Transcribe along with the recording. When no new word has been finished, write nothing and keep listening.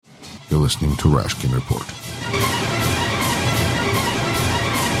You're listening to Rashkin Report.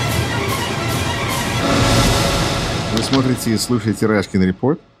 Вы смотрите и слушаете Rashkin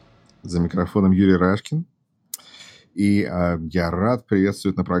Report. За микрофоном Юрий Рашкин. И я рад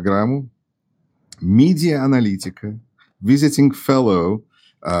приветствовать на программу медиа-аналитика, visiting fellow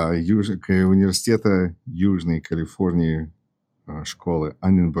университета Южной Калифорнии школы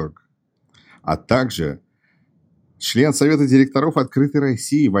Анненберг, а также член Совета директоров «Открытой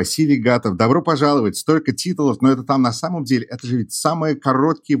России» Василий Гатов. Добро пожаловать! Столько титулов, но это там на самом деле, это же ведь самый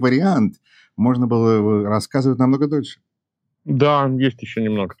короткий вариант. Можно было рассказывать намного дольше. Да, есть еще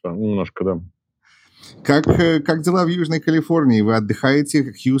немножко, да. Как дела в Южной Калифорнии? Вы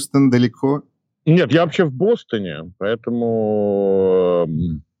отдыхаете? Хьюстон далеко? Нет, я вообще в Бостоне, поэтому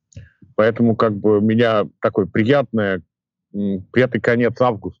как бы у меня такой приятный конец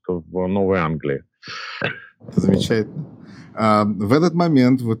августа в Новой Англии. Замечательно. В этот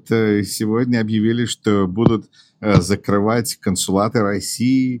момент вот сегодня объявили, что будут закрывать консулаты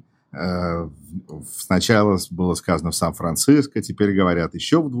России. Сначала было сказано в Сан-Франциско, теперь говорят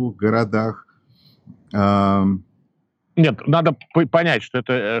еще в 2 городах. Нет, надо понять,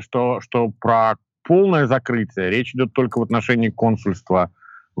 что про полное закрытие речь идет только в отношении консульства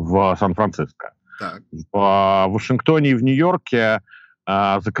в Сан-Франциско. Так. В Вашингтоне и в Нью-Йорке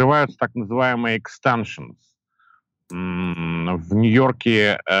закрываются так называемые extensions. В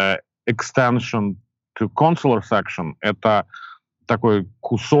Нью-Йорке extension to consular section – это такой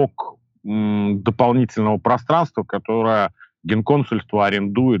кусок дополнительного пространства, которое Генконсульство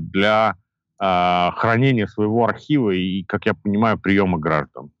арендует для хранения своего архива и, как я понимаю, приема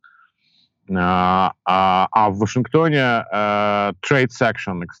граждан. А в Вашингтоне Trade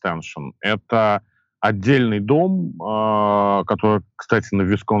Section Extension – это отдельный дом, который, кстати, на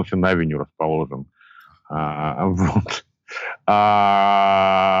Висконсин-авеню расположен, в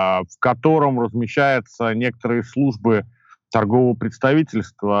котором размещаются некоторые службы торгового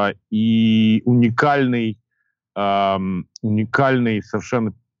представительства и уникальный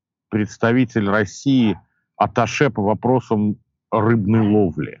совершенно представитель России, атташе по вопросам рыбной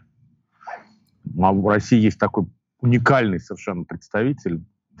ловли. В России есть такой уникальный совершенно представитель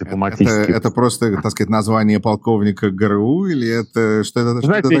дипломатический. Это просто, так сказать, название полковника ГРУ или это что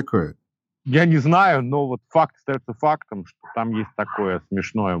такое? Я не знаю, но вот факт остается фактом, что там есть такое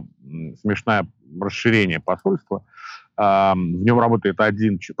смешное расширение посольства. В нем работает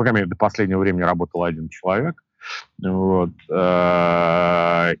один, по крайней мере, до последнего времени работал один человек. Вот.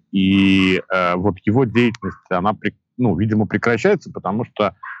 И вот его деятельность, она, видимо, прекращается, потому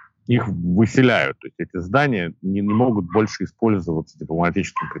что их выселяют. То есть эти здания не могут больше использоваться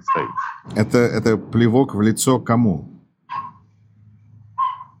дипломатическим представителем. Это плевок в лицо кому?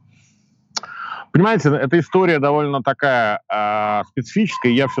 Понимаете, эта история довольно такая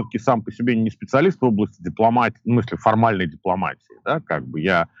специфическая. Я все-таки сам по себе не специалист в области дипломатии, в смысле формальной дипломатии. Да? Как бы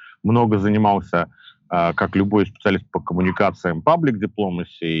я много занимался, как любой специалист по коммуникациям, public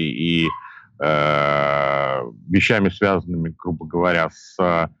diplomacy и вещами, связанными, грубо говоря,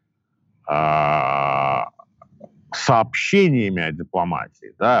 с сообщениями о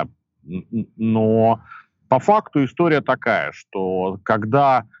дипломатии. Да? Но по факту история такая, что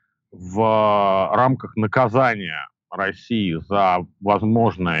когда в рамках наказания России за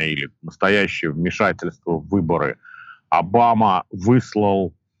возможное или настоящее вмешательство в выборы Обама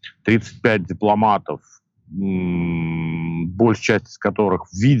выслал 35 дипломатов, большая часть из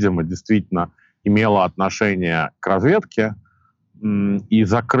которых, видимо, действительно имела отношение к разведке, и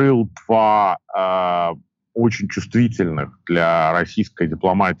закрыл 2 очень чувствительных для российской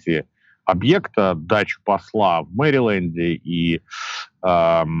дипломатии объекта, дачу посла в Мэриленде и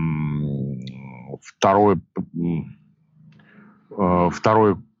второй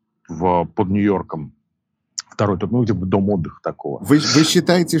под Нью-Йорком. Второй, где дом отдыха такого. Вы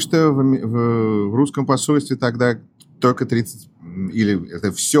считаете, что в русском посольстве тогда только 30, или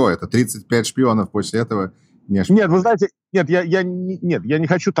это все, это 35 шпионов после этого? Нет, вы знаете, я не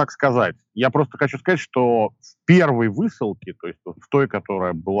хочу так сказать. Я просто хочу сказать, что в первой высылке, то есть в той,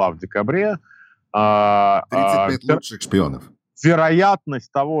 которая была в декабре, 35 лучших шпионов.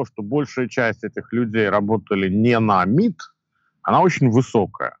 Вероятность того, что большая часть этих людей работали не на МИД, она очень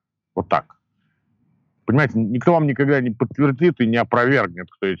высокая. Вот так. Понимаете, никто вам никогда не подтвердит и не опровергнет,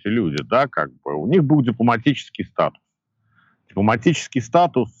 кто эти люди, да, как бы. У них был дипломатический статус. Дипломатический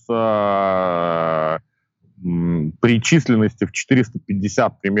статус при численности в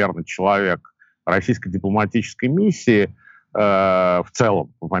 450 примерно человек российской дипломатической миссии в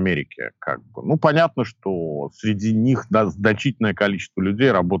целом в Америке. Как бы. Понятно, что среди них значительное количество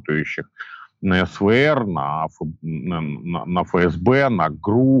людей, работающих на СВР, на ФСБ, на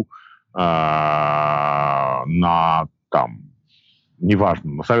ГРУ, на там,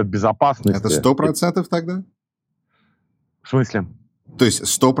 неважно, на Совет Безопасности. Это 100% тогда? В смысле? То есть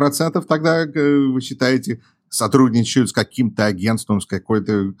 100% тогда, вы считаете, сотрудничают с каким-то агентством, с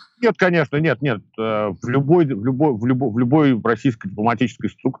какой-то... Нет, конечно, нет. В любой российской дипломатической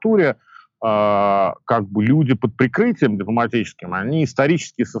структуре как бы люди под прикрытием дипломатическим, они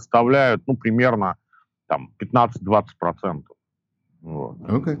исторически составляют, примерно там 15-20%. Вот.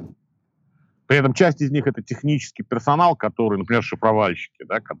 Okay. При этом часть из них это технический персонал, который, например, шифровальщики,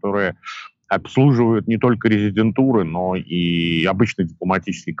 да, которые обслуживают не только резидентуры, но и обычные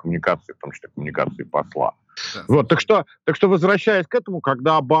дипломатические коммуникации, в том числе коммуникации посла. Да. Вот, так что, возвращаясь к этому,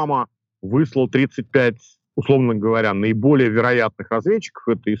 когда Обама выслал 35, условно говоря, наиболее вероятных разведчиков в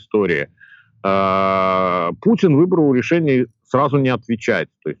этой истории, Путин выбрал решение сразу не отвечать.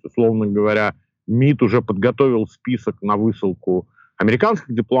 То есть, условно говоря, МИД уже подготовил список на высылку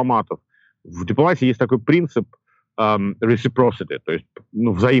американских дипломатов. В дипломатии есть такой принцип reciprocity, то есть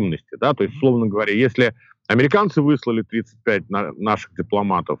взаимности. Да? То есть, условно говоря, если американцы выслали 35 наших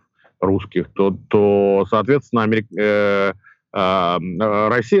дипломатов русских, то соответственно,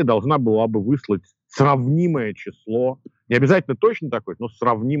 Россия должна была бы выслать сравнимое число, не обязательно точно такое, но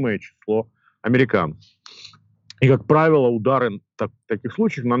сравнимое число американцев. И, как правило, удары в таких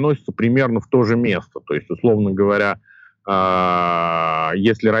случаях наносятся примерно в то же место. То есть, условно говоря,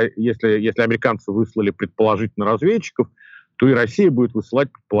 если американцы выслали предположительно разведчиков, то и Россия будет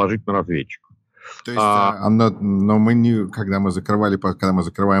высылать предположительно разведчиков. То есть, но мы не, когда мы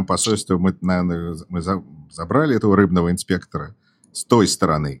закрываем посольство, мы забрали этого рыбного инспектора с той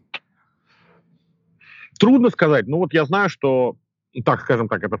стороны. Трудно сказать. Я знаю, что, скажем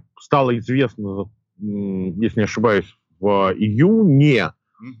так, это стало известно, если не ошибаюсь, в июне,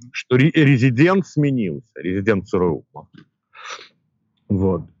 что резидент сменился, резидент ЦРУ.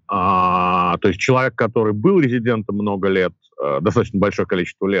 Вот. То есть человек, который был резидентом много лет, достаточно большое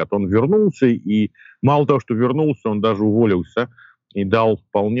количество лет, он вернулся, и мало того, что вернулся, он даже уволился и дал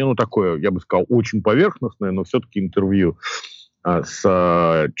вполне, такое, я бы сказал, очень поверхностное, но все-таки интервью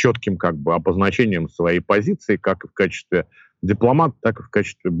с четким обозначением своей позиции, как и в качестве дипломата, так и в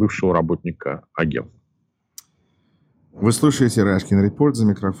качестве бывшего работника агентства. Вы слушаете «Рашкин Репорт», за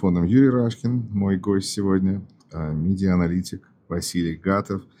микрофоном Юрий Рашкин, мой гость сегодня, медиа-аналитик Василий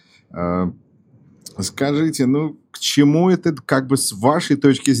Гатов. Скажите, к чему это, с вашей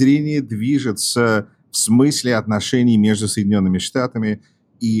точки зрения, движется в смысле отношений между Соединенными Штатами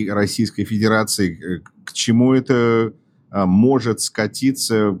и Российской Федерацией? К чему это может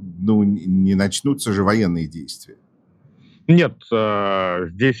скатиться? Не начнутся же военные действия? Нет,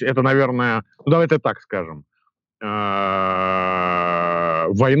 здесь это, наверное, давайте так скажем.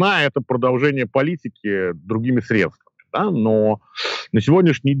 Война – это продолжение политики другими средствами. Да? Но на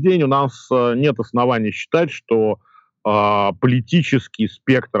сегодняшний день у нас нет оснований считать, что политический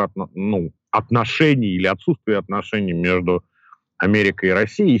спектр отношений или отсутствие отношений между Америкой и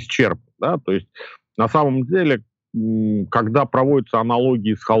Россией исчерпан. Да? То есть на самом деле, когда проводятся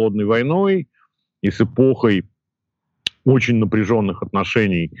аналогии с холодной войной и с эпохой очень напряженных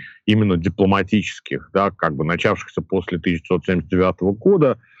отношений, именно дипломатических, да, начавшихся после 1979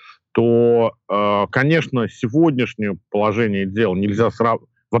 года, то, конечно, сегодняшнее положение дел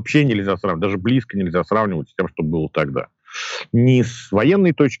вообще нельзя сравнивать, даже близко нельзя сравнивать с тем, что было тогда. Ни с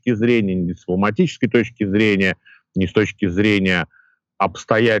военной точки зрения, ни с дипломатической точки зрения, ни с точки зрения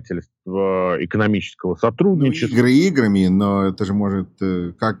обстоятельств экономического сотрудничества. Игры играми, но это же может...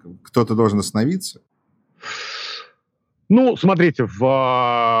 кто-то должен остановиться? Смотрите,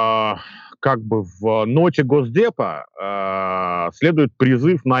 в ноте Госдепа следует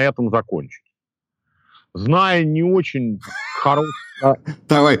призыв на этом закончить. Зная не очень хороший...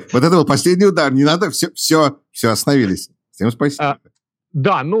 Давай, вот это был последний удар, не надо, все, остановились. Всем спасибо.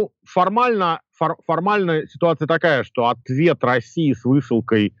 Да, формально ситуация такая, что ответ России с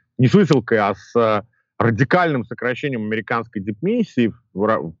высылкой, не с высылкой, а с радикальным сокращением американской дипмиссии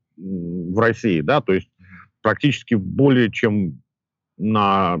в России, да, то есть практически более чем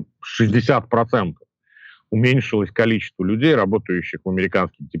на 60% уменьшилось количество людей, работающих в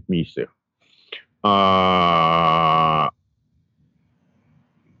американских дипмиссиях. Это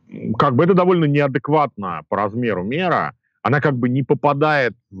довольно неадекватна по размеру мера. Она не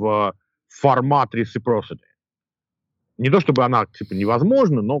попадает в формат reciprocity. Не то чтобы она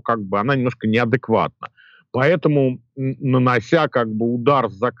невозможна, но она немножко неадекватна. Поэтому, нанося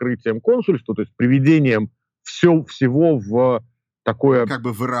удар с закрытием консульства, то есть приведением всего в такое...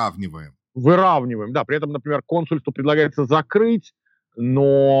 Выравниваем, да. При этом, например, консульство предлагается закрыть,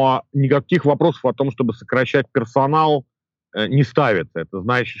 но никаких вопросов о том, чтобы сокращать персонал, не ставится. Это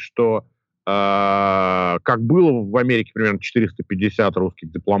значит, что как было в Америке примерно 450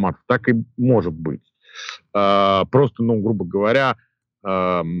 русских дипломатов, так и может быть. Просто, грубо говоря,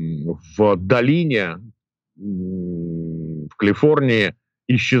 в долине, в Калифорнии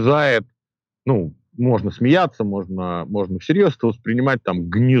исчезает, можно смеяться, можно всерьез это воспринимать, там,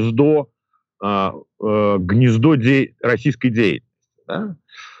 гнездо российской деятельности, да?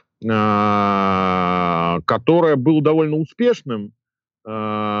 Которое было довольно успешным,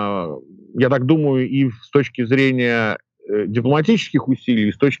 я так думаю, и с точки зрения дипломатических усилий,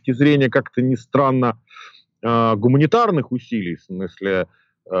 и с точки зрения, как-то ни странно, гуманитарных усилий, в смысле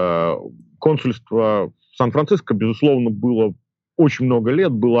консульство в Сан-Франциско, безусловно, было очень много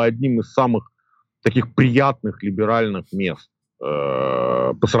лет, было одним из самых таких приятных либеральных мест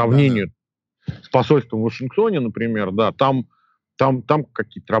по сравнению с посольством в Вашингтоне, например, да, там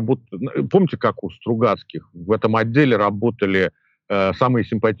какие-то работы... Помните, как у Стругацких в этом отделе работали самые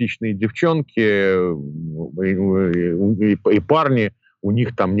симпатичные девчонки и парни, у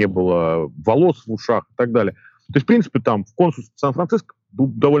них там не было волос в ушах и так далее. То есть, в принципе, там в консульстве Сан-Франциско был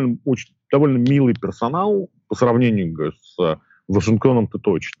довольно милый персонал по сравнению с Вашингтоном-то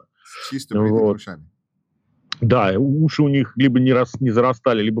точно. С чисто бритыми ушами. Да, уши у них либо не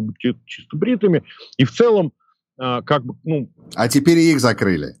зарастали, либо были чисто бритыми. И в целом, как бы, А теперь их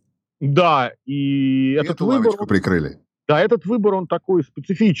закрыли. Да, и этот выбор... прикрыли. Да, этот выбор, он такой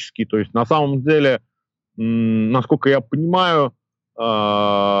специфический. То есть, на самом деле, насколько я понимаю,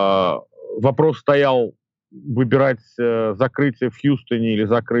 вопрос стоял выбирать закрытие в Хьюстоне или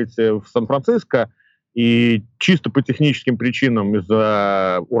закрытие в Сан-Франциско, и чисто по техническим причинам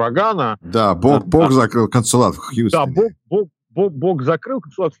из-за урагана... Да, Бог закрыл консулат в Хьюстоне. Да, Бог закрыл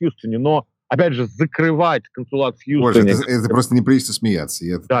консулат в Хьюстоне, но, опять же, закрывать консулат в Хьюстоне... Боже, это просто неприлично смеяться.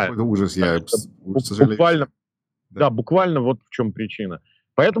 Это ужас, я сожалею. Буквально вот в чем причина.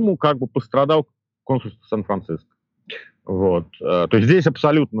 Поэтому как бы пострадал консульство Сан-Франциско. Вот. То есть здесь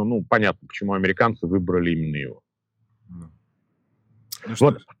абсолютно, понятно, почему американцы выбрали именно его.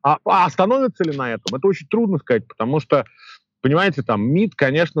 Вот. А остановится ли на этом? Это очень трудно сказать, потому что, понимаете, там МИД,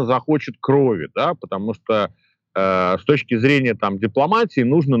 конечно, захочет крови, да, потому что с точки зрения там дипломатии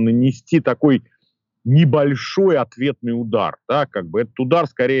нужно нанести такой небольшой ответный удар, да, как бы этот удар,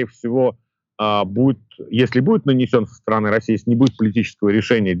 скорее всего, будет, если будет нанесен со стороны России, если не будет политического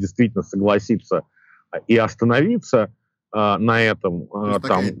решения действительно согласиться и остановиться на этом.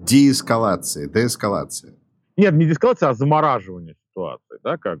 Деэскалация. Нет, не деэскалация, а замораживание ситуации,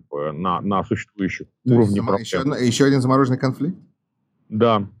 да, как бы на существующих уровнях проблем. Еще один замороженный конфликт?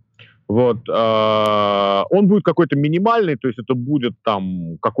 Да. Вот. Он будет какой-то минимальный, то есть это будет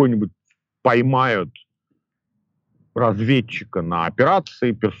там какой-нибудь поймают разведчика на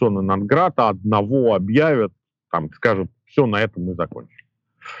операции, персона нон-грата, одного объявят, там, скажут, все, на этом мы закончим.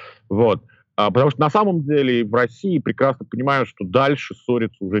 Вот. Потому что на самом деле в России прекрасно понимают, что дальше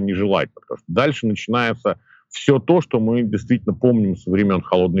ссориться уже не желательно, потому что дальше начинается все то, что мы действительно помним со времен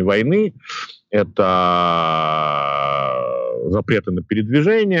Холодной войны. Это запреты на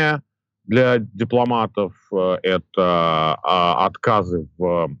передвижение для дипломатов, это отказы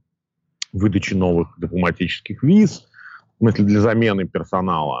в выдаче новых дипломатических виз, в смысле для замены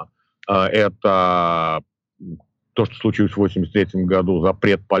персонала. Это то, что случилось в 1983 году,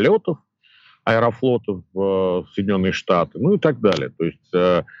 запрет полетов аэрофлотов в Соединенные Штаты, и так далее. То есть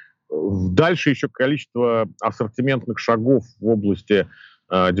дальше еще количество ассортиментных шагов в области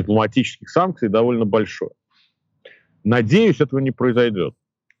дипломатических санкций довольно большое. Надеюсь, этого не произойдет.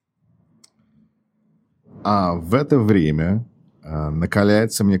 А в это время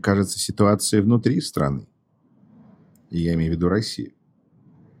накаляется, мне кажется, ситуация внутри страны. И я имею в виду Россию.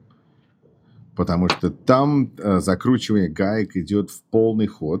 Потому что там закручивание гаек идет в полный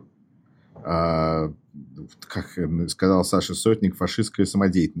ход. Как сказал Саша Сотник, фашистская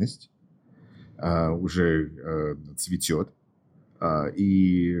самодеятельность уже цветет.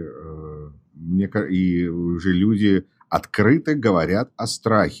 И уже люди открыто говорят о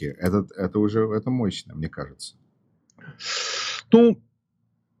страхе. Это мощно, мне кажется.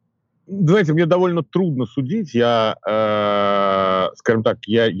 Знаете, мне довольно трудно судить. Я, скажем так,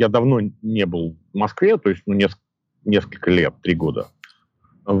 я давно не был в Москве, то есть несколько лет, 3 года.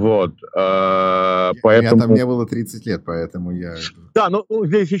 Вот. Поэтому... Меня там не было 30 лет, поэтому я... Да,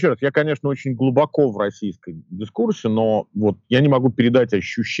 здесь еще раз, я, конечно, очень глубоко в российской дискурсе, но вот я не могу передать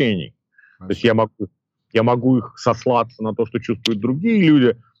ощущений. Хорошо. То есть я могу их сослаться на то, что чувствуют другие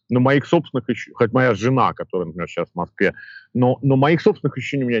люди, но моих собственных ощущений, хоть моя жена, которая, например, сейчас в Москве, но моих собственных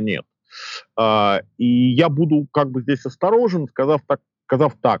ощущений у меня нет. И я буду как бы здесь осторожен, сказав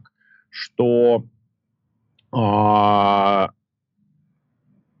так, что А,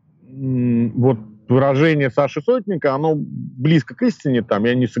 вот выражение Саши Сотника, оно близко к истине, там,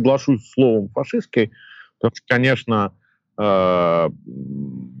 я не соглашусь с словом фашистский, потому что, конечно, то,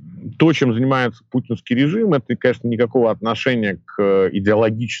 чем занимается путинский режим, это, конечно, никакого отношения к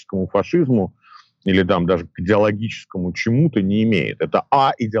идеологическому фашизму или там даже к идеологическому чему-то не имеет. Это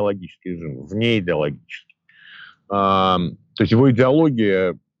идеологический режим, внеидеологический. То есть его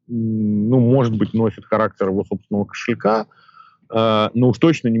идеология, может быть, носит характер его собственного кошелька, но уж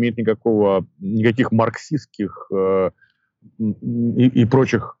точно не имеет никаких марксистских и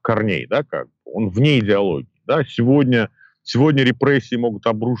прочих корней, да, как он вне идеологии. Да. Сегодня репрессии могут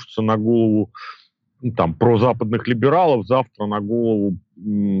обрушиться на голову там, прозападных либералов, завтра на голову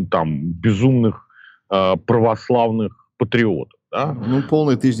там, безумных православных патриотов. Да.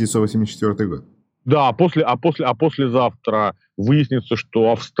 Полный 1984 год. Да, а послезавтра выяснится,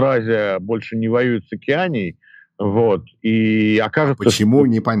 что Австразия больше не воюет с Океанией, вот, и окажется... Почему,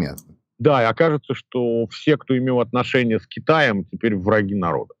 непонятно. Да, и окажется, что все, кто имел отношение с Китаем, теперь враги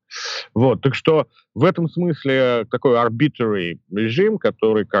народа. Вот, так что в этом смысле такой arbitrary режим,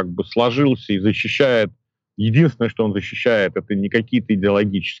 который как бы сложился и защищает, единственное, что он защищает, это не какие-то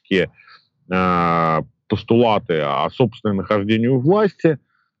идеологические постулаты, а собственное нахождение у власти,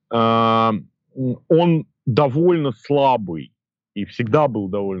 он довольно слабый и всегда был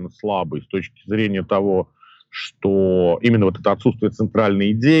довольно слабый с точки зрения того, что именно вот это отсутствие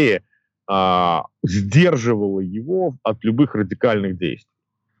центральной идеи сдерживало его от любых радикальных действий.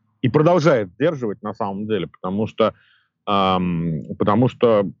 И продолжает сдерживать на самом деле, потому что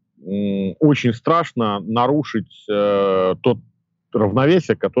очень страшно нарушить тот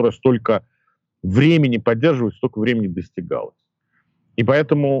равновесие, которое столько времени поддерживалось, столько времени достигалось. И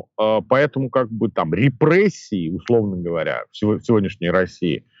поэтому как бы там репрессии, условно говоря, в сегодняшней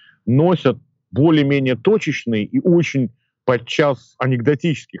России носят более-менее точечный и очень подчас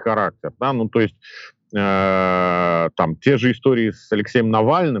анекдотический характер. Да? То есть там те же истории с Алексеем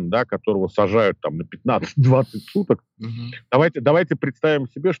Навальным, да, которого сажают там на 15-20 суток. Давайте представим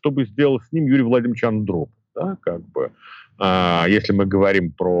себе, что бы сделал с ним Юрий Владимирович Андропов. Да? Как бы, если мы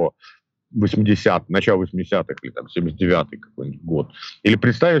говорим про 80-х, начало 80-х или там 79-й какой-нибудь год. Или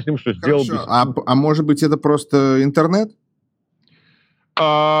представим с ним, что сделал бы... А может быть, это просто интернет?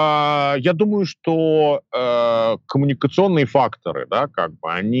 Я думаю, что коммуникационные факторы, да, как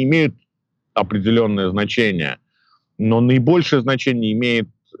бы, они имеют определенное значение, но наибольшее значение имеет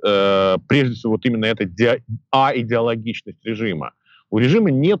прежде всего вот именно эта идеологичность режима. У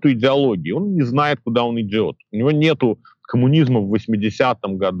режима нету идеологии, он не знает, куда он идет. У него нету коммунизма в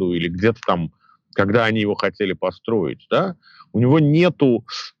 80-м году или где-то там, когда они его хотели построить. Да? У него нету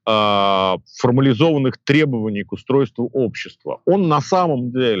формализованных требований к устройству общества. Он на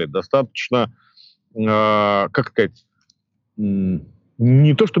самом деле достаточно, как сказать,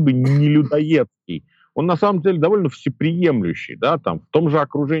 не то чтобы не людоедский, он на самом деле довольно всеприемлющий. Да? Там, в том же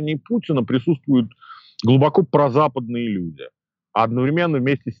окружении Путина присутствуют глубоко прозападные люди. А одновременно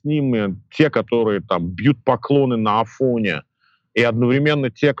вместе с ними те, которые там бьют поклоны на Афоне, и одновременно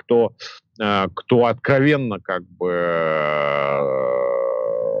те, кто откровенно как бы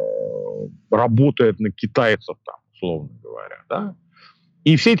работает на китайцев, там, условно говоря, да.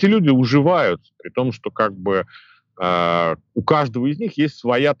 И все эти люди уживаются, при том, что как бы у каждого из них есть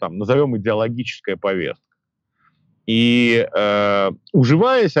своя, там, назовем, идеологическая повестка. И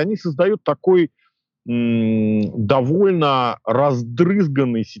уживаясь, они создают такой довольно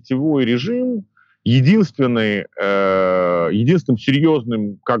раздрызганный сетевой режим, единственным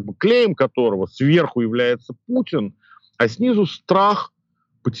серьезным как бы клеем которого сверху является Путин, а снизу страх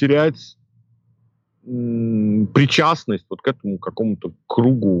потерять причастность вот к этому какому-то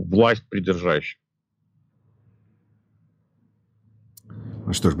кругу власть придержащих.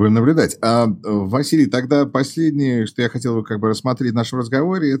 Что ж, будем наблюдать. Василий, тогда последнее, что я хотел бы как бы рассмотреть в нашем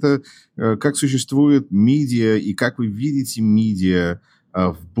разговоре, это как существует медиа и как вы видите медиа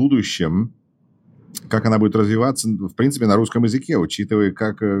в будущем, как она будет развиваться, в принципе, на русском языке, учитывая,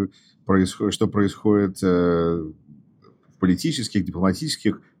 что происходит в политических,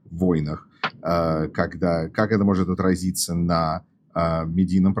 дипломатических войнах, как это может отразиться на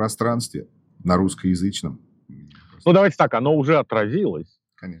медийном пространстве, на русскоязычном. Давайте так, оно уже отразилось.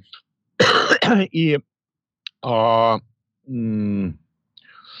 Конечно. И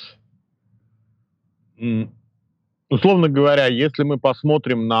условно говоря, если мы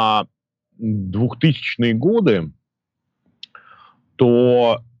посмотрим на 2000-е годы,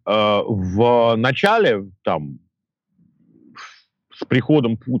 то в начале, там, с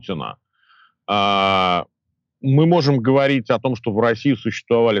приходом Путина, мы можем говорить о том, что в России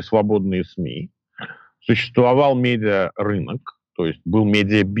существовали свободные СМИ, существовал медиарынок, то есть был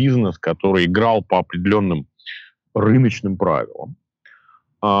медиабизнес, который играл по определенным рыночным правилам.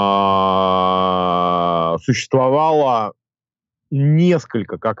 Существовало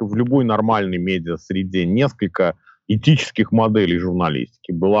несколько, как и в любой нормальной медиасреде, несколько этических моделей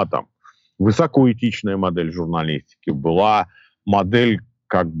журналистики. Была там высокоэтичная модель журналистики, была модель,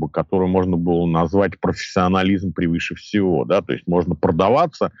 которую можно было назвать профессионализм превыше всего, да, то есть можно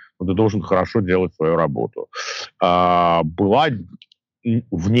продаваться, но ты должен хорошо делать свою работу. Была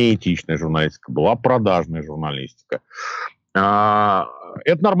внеэтичная журналистика, была продажная журналистика.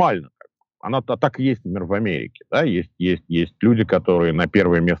 Это нормально. Она так и есть, например, в Америке. Да? Есть люди, которые на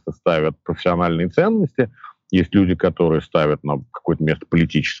первое место ставят профессиональные ценности, есть люди, которые ставят на какое-то место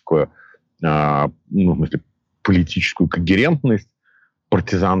политическую, в смысле, политическую когерентность,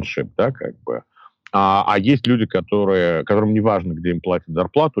 партизаншип, да, А есть люди, которым не важно, где им платят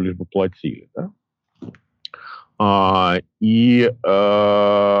зарплату, лишь бы платили, да? И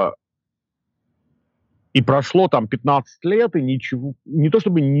прошло там 15 лет, и ничего, не то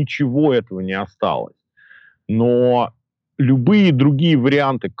чтобы ничего этого не осталось, но любые другие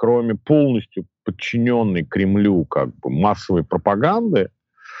варианты, кроме полностью подчиненной Кремлю массовой пропаганды,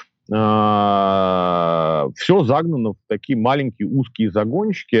 все загнано в такие маленькие узкие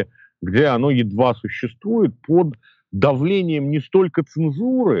загончики, где оно едва существует под давлением не столько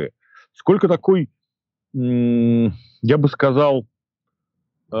цензуры, сколько такой, я бы сказал,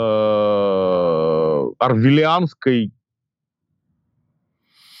 орвелианской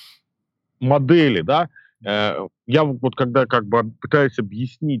модели, да. Я вот когда пытаюсь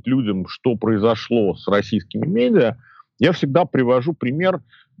объяснить людям, что произошло с российскими медиа, я всегда привожу пример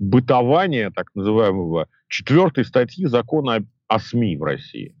бытования так называемого 4-й статьи закона о СМИ в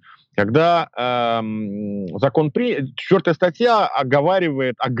России. Когда 4-я статья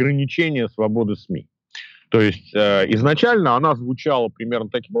оговаривает ограничение свободы СМИ. То есть изначально она звучала примерно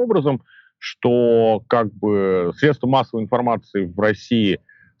таким образом, что средства массовой информации в России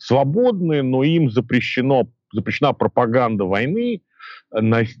свободны, но им запрещена пропаганда войны,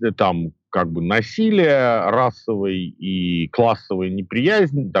 насилие, расовой и классовой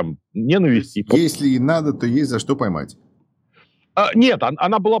неприязнь, ненависть. Если и надо, то есть за что поймать. Нет,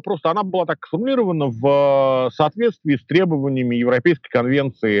 она была так сформулирована в соответствии с требованиями Европейской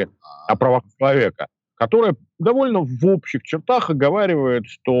конвенции о правах человека, которая довольно в общих чертах оговаривает,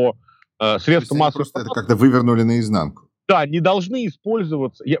 что средства массовой информации... Просто это как-то вывернули наизнанку. Да, не должны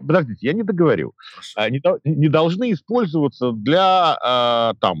использоваться... Подождите, я не договорил. Не должны использоваться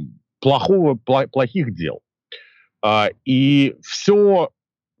для плохих дел. И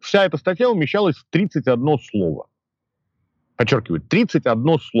вся эта статья умещалась в 31 слово. Подчеркиваю,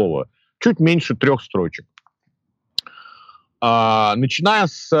 31 слово. Чуть меньше 3 строчек. Начиная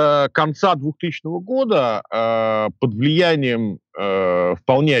с конца 2000 года, под влиянием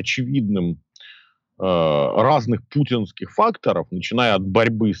вполне очевидным разных путинских факторов, начиная от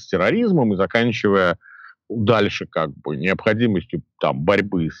борьбы с терроризмом и заканчивая дальше необходимостью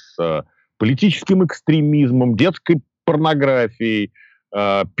борьбы с политическим экстремизмом, детской порнографией,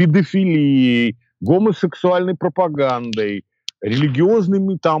 педофилией, гомосексуальной пропагандой,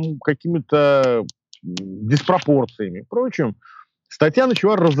 религиозными какими-то диспропорциями и прочим, статья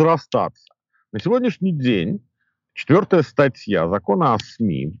начала разрастаться. На сегодняшний день 4-я статья закона о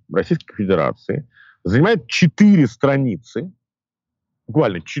СМИ Российской Федерации занимает 4 страницы,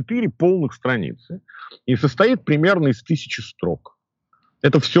 буквально 4 полных страницы, и состоит примерно из 1000 строк.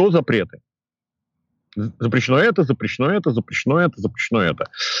 Это все запреты. Запрещено это, запрещено это, запрещено это, запрещено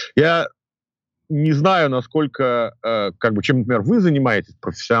это. Я не знаю, насколько, чем, например, вы занимаетесь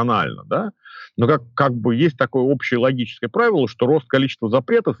профессионально, да, но есть такое общее логическое правило, что рост количества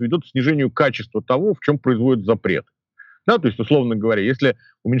запретов ведет к снижению качества того, в чем производят запреты. Да, то есть, условно говоря, если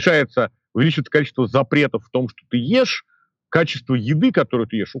увеличивается количество запретов в том, что ты ешь, качество еды, которую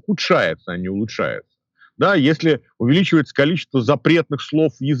ты ешь, ухудшается, а не улучшается. Да, если увеличивается количество запретных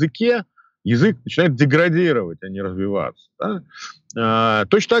слов в языке, язык начинает деградировать, а не развиваться. Да?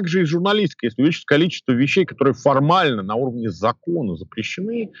 Точно так же и журналистика. Если увеличится количество вещей, которые формально на уровне закона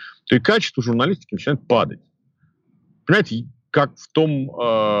запрещены, то и качество журналистики начинает падать. Понимаете, как в том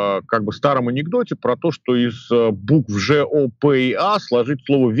старом анекдоте про то, что из букв Ж, О, П и А сложить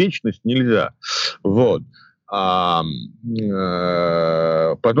слово «вечность» нельзя. Вот. Поэтому,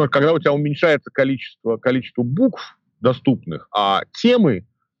 когда у тебя уменьшается количество букв доступных, а темы,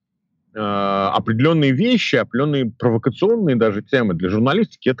 определенные вещи, определенные провокационные даже темы для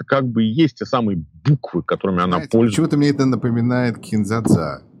журналистики, это и есть те самые буквы, которыми она пользуется. Почему-то мне это напоминает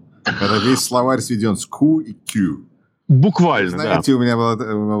кинзадза, когда весь словарь сведен с Q и Q. Буквально, знаете, у меня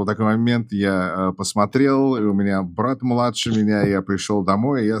был такой момент, я посмотрел, и у меня брат младше меня, я пришел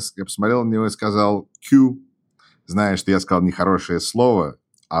домой, я посмотрел на него и сказал «Q», зная, что я сказал нехорошее слово,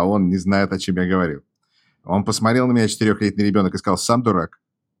 а он не знает, о чем я говорю. Он посмотрел на меня, 4-летний ребенок, и сказал «Сам дурак».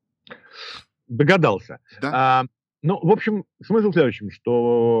 Догадался. Да. Ну, в общем, смысл в следующем,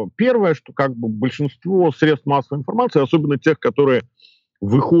 что первое, что как бы большинство средств массовой информации, особенно тех, которые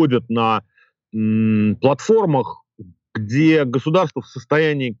выходят на платформах, где государство в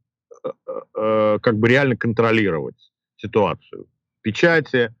состоянии как бы реально контролировать ситуацию.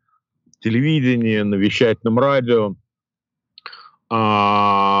 Печати, телевидение, на вещательном радио,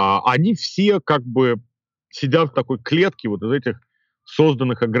 они все как бы сидят в такой клетке вот из этих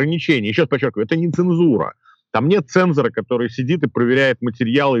созданных ограничений. Еще раз подчеркиваю, это не цензура. Там нет цензора, который сидит и проверяет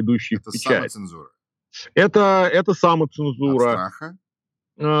материалы, идущие в печать. Это самоцензура. Это самоцензура. От страха?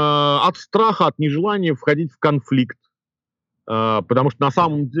 От страха, от нежелания входить в конфликт. Потому что на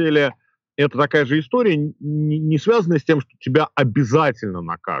самом деле это такая же история, не связанная с тем, что тебя обязательно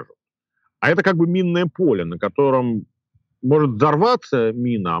накажут. А это как бы минное поле, на котором может взорваться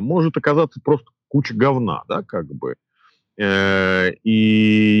мина, а может оказаться просто куча говна, да, как бы.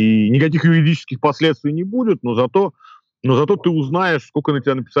 И никаких юридических последствий не будет, но зато ты узнаешь, сколько на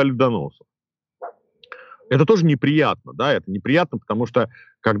тебя написали доносов. Это тоже неприятно, да, это неприятно, потому что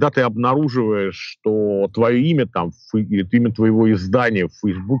когда ты обнаруживаешь, что твое имя там, или имя твоего издания в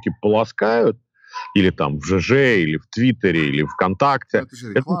Фейсбуке полоскают, или там в ЖЖ, или в Твиттере, или ВКонтакте. Это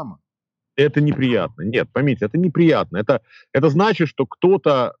же реклама. Это неприятно. Нет, поймите, это неприятно. Это значит, что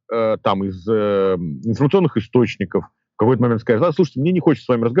кто-то там из информационных источников в какой-то момент скажет: слушайте, мне не хочется с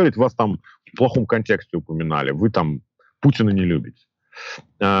вами разговаривать, вас там в плохом контексте упоминали, вы там Путина не любите.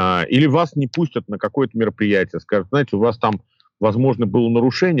 Или вас не пустят на какое-то мероприятие, скажут: знаете, у вас там, возможно, было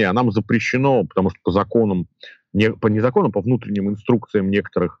нарушение, а нам запрещено, потому что по законам, по внутренним инструкциям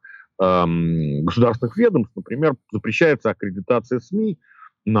некоторых государственных ведомств, например, запрещается аккредитация СМИ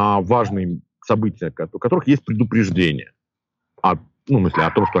на важные события, у которых есть предупреждение о том,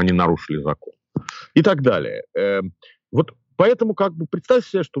 что они нарушили закон. И так далее. Вот поэтому как бы представьте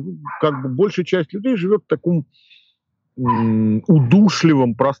себе, что как бы большая часть людей живет в таком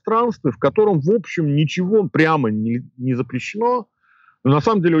удушливом пространстве, в котором, в общем, ничего прямо не запрещено, но на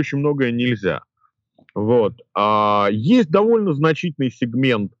самом деле очень многое нельзя. Вот. Есть довольно значительный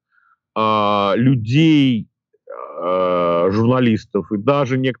сегмент людей, журналистов и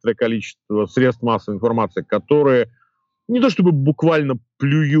даже некоторое количество средств массовой информации, которые не то чтобы буквально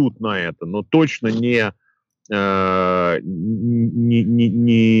плюют на это, но точно не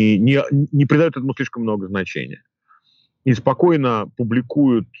придают этому слишком много значения. И спокойно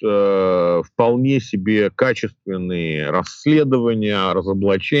публикуют вполне себе качественные расследования,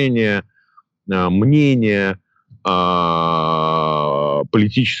 разоблачения, мнения,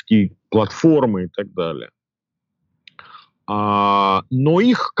 политические платформы и так далее. Но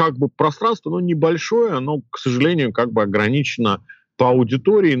их как бы пространство, небольшое, оно, к сожалению, как бы ограничено по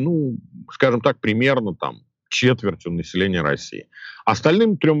аудитории, скажем так, примерно там четвертью населения России.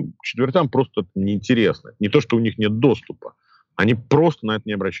 Остальным 3/4 просто это неинтересно. Не то, что у них нет доступа, они просто на это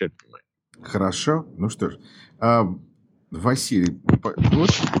не обращают внимания. Хорошо. Ну что ж. Василий,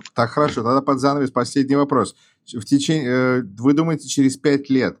 вот так хорошо. Тогда под занавес последний вопрос. Вы думаете, через 5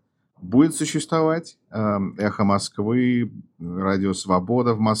 лет будет существовать «Эхо Москвы», «Радио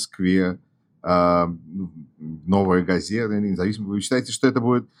Свобода» в Москве, «Новая газета», независимо? Вы считаете, что это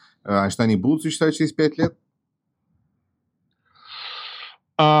будет, что они будут существовать через 5 лет?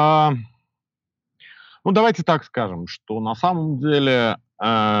 Давайте так скажем, что на самом деле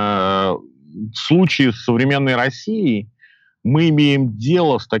в случае с современной Россией мы имеем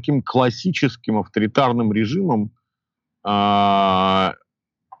дело с таким классическим авторитарным режимом, даже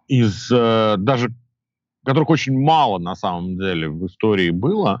которых очень мало на самом деле в истории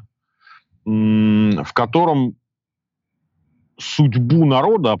было, в котором судьбу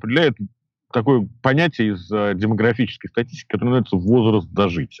народа определяет такое понятие из демографической статистики, которое называется возраст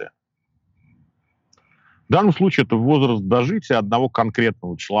дожития. В данном случае это возраст дожития одного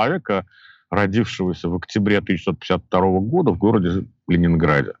конкретного человека, родившегося в октябре 1952 года в городе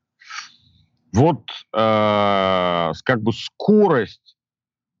Ленинграде. Вот как бы скорость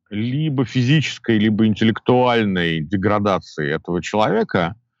либо физической, либо интеллектуальной деградации этого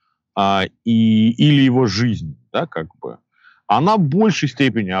человека или его жизнь, да, как бы, она в большей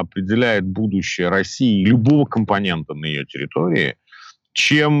степени определяет будущее России, любого компонента на ее территории,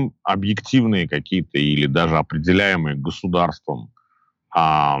 чем объективные какие-то или даже определяемые государством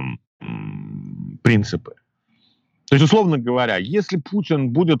принципы. То есть, условно говоря, если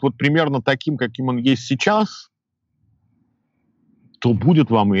Путин будет вот примерно таким, каким он есть сейчас, то будет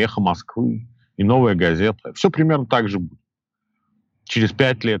вам и «Эхо Москвы», и «Новая газета». Все примерно так же будет. Через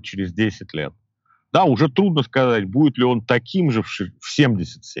 5 лет, через 10 лет. Да, уже трудно сказать, будет ли он таким же в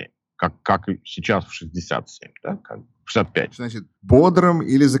 77, как и сейчас в 67, да, как в 65. Значит, бодрым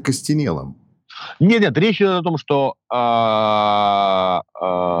или закостенелым? Нет, речь идет о том, что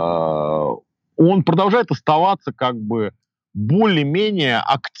он продолжает оставаться как бы более-менее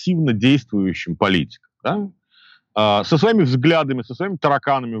активно действующим политиком, да? Со своими взглядами, со своими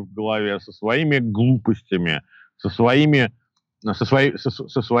тараканами в голове, со своими глупостями, со своими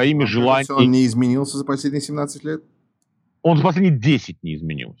желаниями. Он не изменился за последние 17 лет? Он за последние 10 не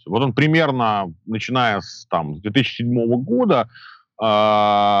изменился. Вот он примерно, начиная с 2007 года,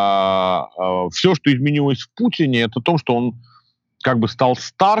 все, что изменилось в Путине, это то, что он как бы стал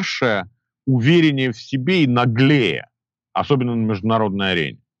старше, увереннее в себе и наглее, особенно на международной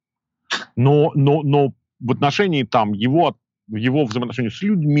арене. Но в отношении его взаимоотношений с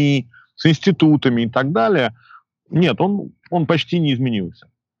людьми, с институтами и так далее, нет, он почти не изменился.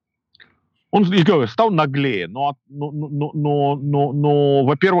 Он, я говорю, стал наглее, но,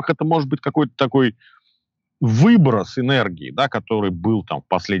 во-первых, это может быть какой-то такой выброс энергии, да, который был там в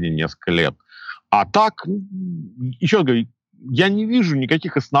последние несколько лет. А так, еще раз говорю, я не вижу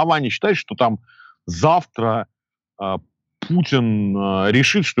никаких оснований считать, что там завтра Путин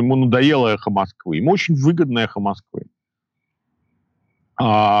решит, что ему надоело «Эхо Москвы». Ему очень выгодно «Эхо Москвы».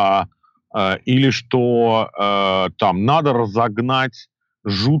 Или что там надо разогнать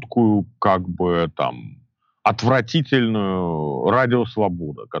жуткую, как бы там, отвратительную «Радио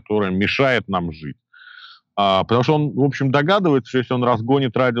Свобода», которая мешает нам жить. Потому что он, в общем, догадывается, что если он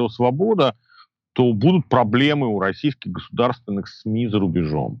разгонит «Радио Свобода», то будут проблемы у российских государственных СМИ за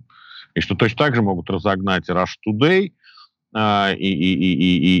рубежом. И что точно так же могут разогнать и Rush Today,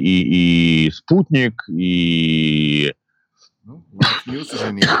 и Спутник, и... Life News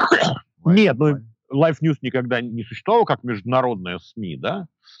уже нет. Нет, Life News никогда не существовало как международная СМИ, да?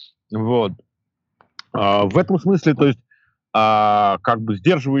 Вот. В этом смысле, то есть, как бы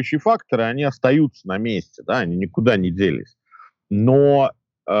сдерживающие факторы, они остаются на месте, да, они никуда не делись. Но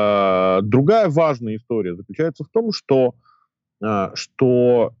другая важная история заключается в том, что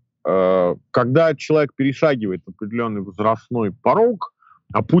когда человек перешагивает определенный возрастной порог,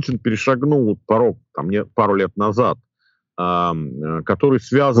 а Путин перешагнул порог там, пару лет назад, который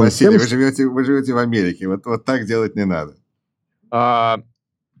связан Василий, с тем, вы живете в Америке, вот так делать не надо. Да,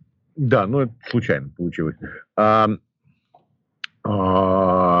 это случайно получилось.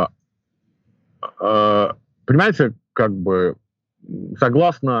 Понимаете, как бы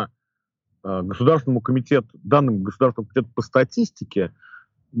согласно данным Государственного комитета по статистике,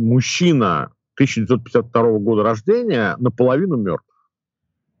 мужчина 1952 года рождения наполовину мертв.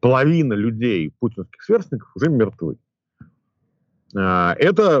 Половина людей, путинских сверстников, уже мертвы.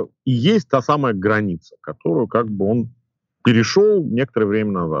 Это и есть та самая граница, которую как бы он перешел некоторое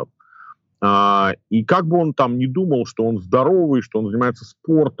время назад. И как бы он там не думал, что он здоровый, что он занимается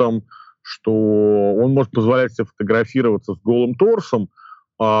спортом, что он может позволять себе фотографироваться с голым торсом,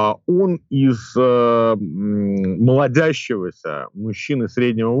 он из молодящегося мужчины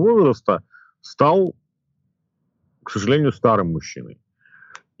среднего возраста стал, к сожалению, старым мужчиной.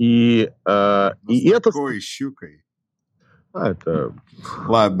 И это... щукой. Это...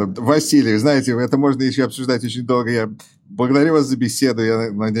 Ладно, Василий, знаете, это можно еще обсуждать очень долго. Я благодарю вас за беседу.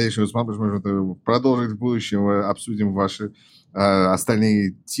 Я надеюсь, что мы сможем продолжить в будущем. Обсудим ваши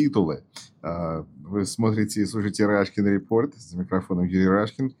остальные титулы. Вы смотрите и слушаете Рашкин Репорт. За микрофоном Юрий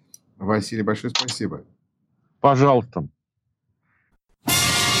Рашкин. Василий, большое спасибо. Пожалуйста.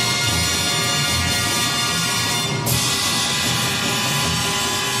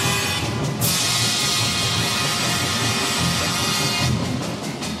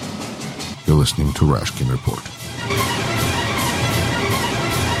 You're listening to Rashkin Report.